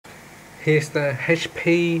Here's the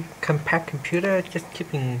HP Compaq computer, just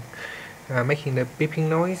keeping making the beeping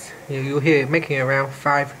noise. You'll hear it making around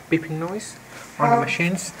 5 beeping noise on the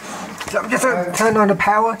machines. So I'm just going to turn on the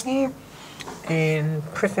power here and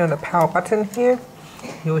pressing on the power button here.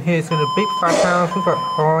 You'll hear it's going to beep 5 times with an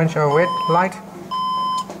orange or red light.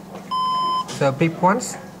 So beep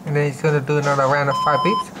once, and then it's going to do another round of 5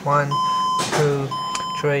 beeps. 1, 2,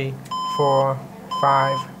 3, 4,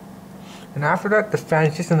 5. And after that, the fan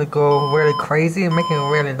is just going to go really crazy and making a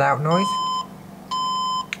really loud noise.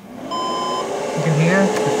 You can hear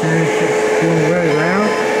the fan is just going really loud.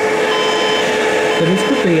 So this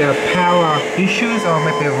could be power issues or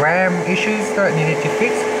maybe RAM issues that you need to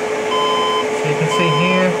fix. So you can see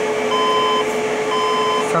here,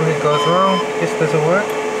 something goes wrong, this doesn't work.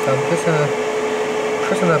 So I'm just going to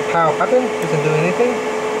press on the power button, doesn't do anything.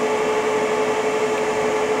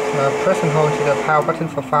 Press and hold to the power button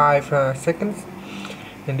for 5 seconds,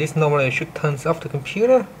 and this normally should turn off the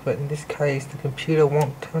computer, but in this case the computer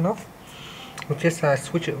won't turn off. We'll just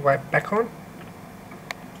switch it right back on.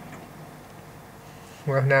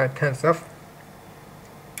 Well, now it turns off.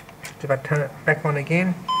 If I turn it back on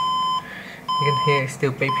again, you can hear it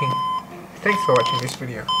still beeping. Thanks for watching this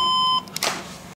video.